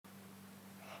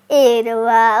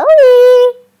एरवावी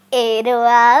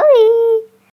एरवावी.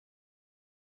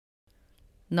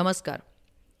 नमस्कार.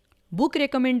 Book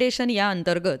recommendation या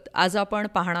अंतर्गत आज आपण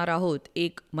पाहणार आहोत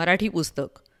एक मराठी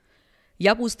पुस्तक.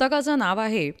 या पुस्तकाचं नाव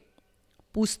आहे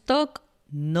पुस्तक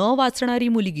न वाचणारी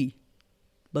मुलगी.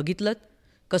 बघितलं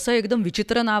कसं एकदम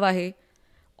विचित्र नाव आहे,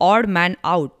 ऑड मॅन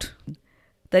आउट.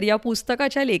 तर या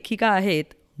पुस्तकाच्या लेखिका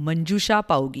आहेत मंजुषा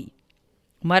पावगी.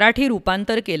 मराठी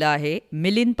रूपांतर केलं आहे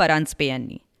मिलिंद परांजपे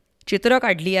यांनी. चित्र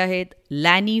काढली आहेत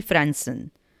लॅनी फ्रॅन्सन.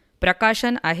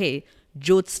 प्रकाशन आहे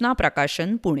ज्योत्स्ना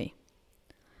प्रकाशन, पुणे.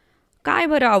 काय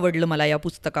बरं आवडलं मला या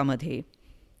पुस्तकामध्ये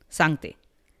सांगते.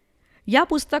 या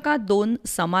पुस्तकात 2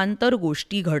 समांतर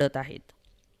गोष्टी घडत आहेत.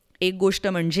 एक गोष्ट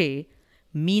म्हणजे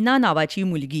मीना नावाची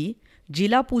मुलगी,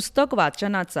 जिला पुस्तक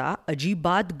वाचनाचा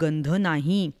अजिबात गंध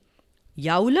नाही.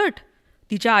 याउलट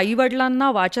तिच्या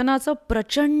आईवडिलांना वाचनाचं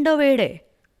प्रचंड वेड आहे.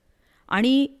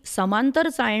 आणि समांतर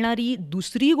चालणारी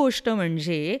दुसरी गोष्ट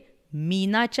म्हणजे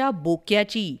मीनाच्या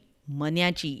बोक्याची,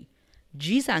 मन्याची,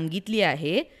 जी सांगितली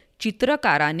आहे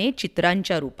चित्रकाराने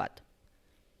चित्रांच्या रूपात.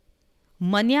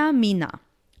 मन्या मीना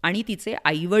आणि तिचे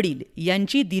आईवडील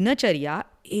यांची दिनचर्या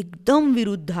एकदम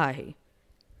विरुद्ध आहे.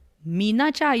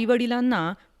 मीनाच्या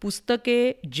आईवडिलांना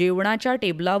पुस्तके जेवणाच्या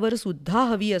टेबलावर सुद्धा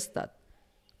हवी असतात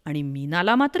आणि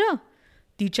मीनाला मात्र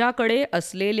तिच्याकडे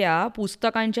असलेल्या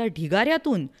पुस्तकांच्या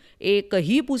ढिगाऱ्यातून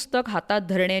एकही पुस्तक हातात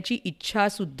धरण्याची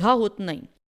इच्छासुद्धा होत नाही.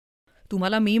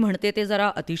 तुम्हाला मी म्हणते ते जरा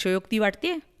अतिशयोक्ती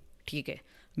वाटते? ठीक आहे,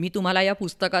 मी तुम्हाला या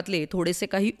पुस्तकातले थोडेसे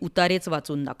काही उतारेच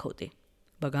वाचून दाखवते.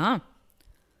 बघा,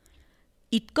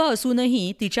 इतकं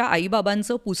असूनही तिच्या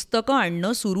आईबाबांचं पुस्तकं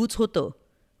आणणं सुरूच होतं.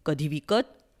 कधी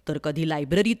विकत तर कधी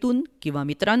लायब्ररीतून किंवा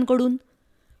मित्रांकडून.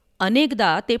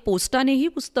 अनेकदा ते पोस्टानेही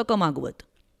पुस्तकं मागवत.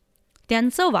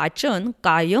 त्यांचं वाचन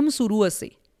कायम सुरू असे.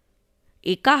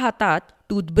 एका हातात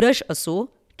टूथब्रश असो,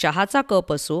 चहाचा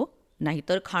कप असो,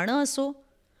 नाहीतर खाणं असो.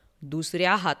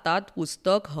 दुसऱ्या हातात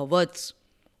पुस्तक हवंच.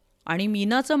 आणि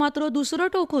मीनाचं मात्र दुसरं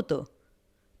टोक होतं.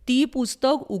 ती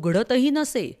पुस्तक उघडतही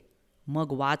नसे,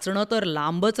 मग वाचणं तर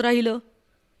लांबच राहिलं.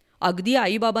 अगदी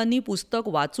आईबाबांनी पुस्तक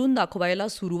वाचून दाखवायला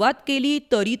सुरुवात केली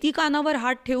तरी ती कानावर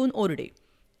हात ठेवून ओरडे,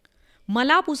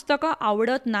 मला पुस्तकं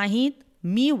आवडत नाहीत,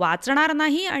 मी वाचणार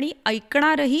नाही आणि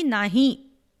ऐकणारही नाही.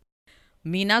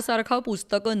 मीनासारखा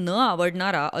पुस्तकं न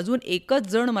आवडणारा अजून एकच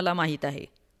जण मला माहीत आहे,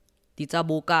 तिचा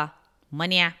बोका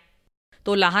मन्या.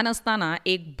 तो लहान असताना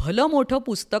एक भलं मोठं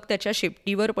पुस्तक त्याच्या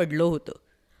शेपटीवर पडलं होतं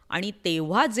आणि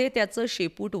तेव्हा जे त्याचं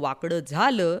शेपूट वाकडं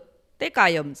झालं ते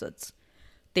कायमचंच.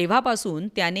 तेव्हापासून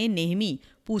त्याने नेहमी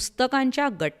पुस्तकांच्या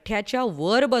गठ्ठ्याच्या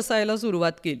वर बसायला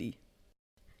सुरुवात केली.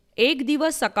 एक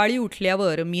दिवस सकाळी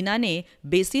उठल्यावर मीनाने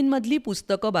बेसिनमधली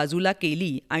पुस्तकं बाजूला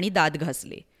केली आणि दात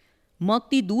घासले. मग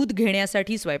ती दूध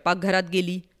घेण्यासाठी स्वयंपाकघरात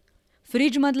गेली.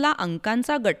 फ्रीजमधला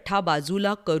अंकांचा गठ्ठा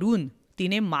बाजूला करून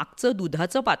तिने मागचं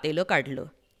दुधाचं पातेलं काढलं.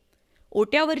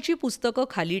 ओट्यावरची पुस्तकं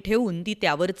खाली ठेवून ती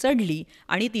त्यावर चढली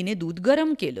आणि तिने दूध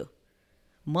गरम केलं.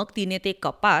 मग तिने ते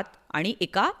कपात आणि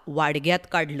एका वाडग्यात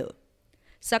काढलं.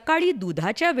 सकाळी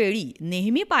दुधाच्या वेळी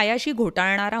नेहमी पायाशी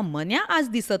घोटाळणारा मन्या आज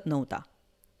दिसत नव्हता.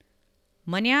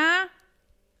 मन्या,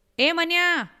 ए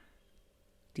मन्या,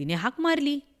 तिने हाक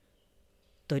मारली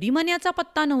तरी मन्याचा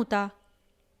पत्ता नव्हता.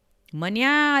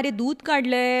 मन्या, अरे दूध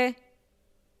काढलंय.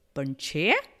 पण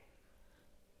छे,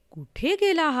 कुठे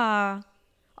गेला हा,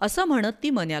 असं म्हणत ती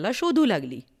मन्याला शोधू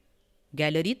लागली.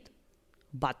 गॅलरीत,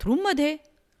 बाथरूममध्ये,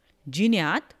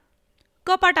 जिन्यात,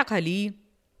 कपाटाखाली,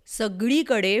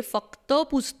 सगळीकडे फक्त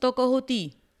पुस्तकं होती.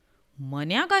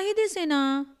 मन्या काही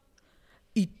दिसेना.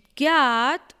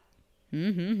 इतक्यात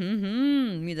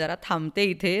मी जरा थांबते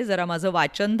इथे, जरा माझं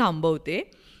वाचन थांबवते.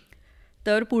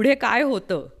 तर पुढे काय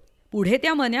होतं? पुढे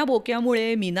त्या मन्या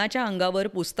बोक्यामुळे मीनाच्या अंगावर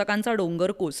पुस्तकांचा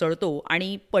डोंगर कोसळतो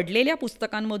आणि पडलेल्या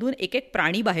पुस्तकांमधून एक एक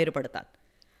प्राणी बाहेर पडतात.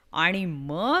 आणि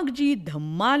मग जी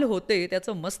धम्माल होते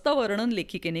त्याचं मस्त वर्णन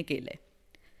लेखिकेने केलं आहे.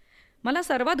 मला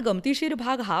सर्वात गमतीशीर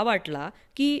भाग हा वाटला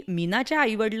की मीनाच्या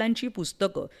आईवडिलांची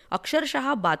पुस्तकं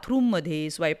अक्षरशः बाथरूममध्ये,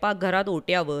 स्वयंपाकघरात,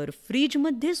 ओट्यावर,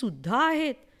 फ्रीजमध्ये सुद्धा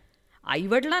आहेत.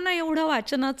 आईवडिलांना एवढं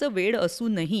वाचनाचं वेड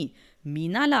असूनही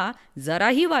मीनाला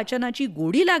जराही वाचनाची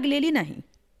गोडी लागलेली नाही.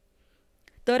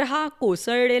 तर हा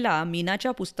कोसळलेला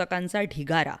मीनाच्या पुस्तकांचा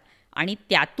ढिगारा आणि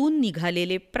त्यातून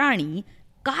निघालेले प्राणी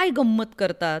काय गंमत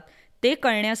करतात ते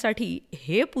कळण्यासाठी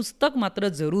हे पुस्तक मात्र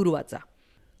जरूर वाचा.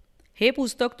 हे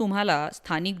पुस्तक तुम्हाला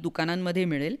स्थानिक दुकानांमध्ये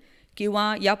मिळेल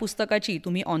किंवा या पुस्तकाची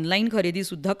तुम्ही ऑनलाईन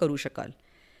खरेदीसुद्धा करू शकाल.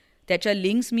 त्याच्या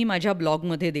लिंक्स मी माझ्या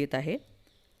ब्लॉगमध्ये देत आहे.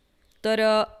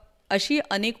 तर अशी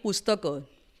अनेक पुस्तकं,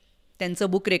 त्यांचं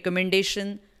बुक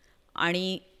रेकमेंडेशन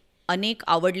आणि अनेक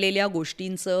आवडलेल्या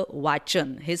गोष्टींचं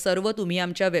वाचन, हे सर्व तुम्ही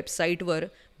आमच्या वेबसाईटवर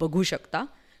बघू शकता.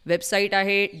 वेबसाईट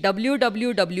आहे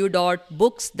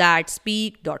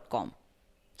www.booksthatspeak.com.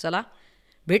 चला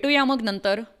भेटूया मग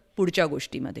नंतर पुढच्या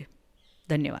गोष्टीमध्ये.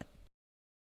 धन्यवाद.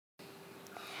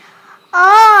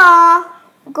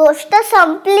 गोष्ट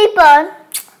संपली, पण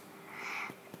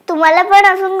तुम्हाला पण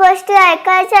अजून गोष्टी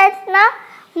ऐकायच्या आहेत ना?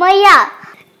 मग या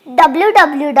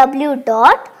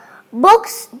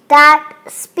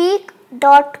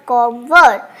www.booksthatspeak.com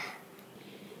वर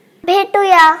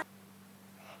भेटूया.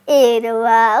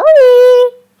 एरवावी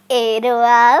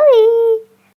एरवावी.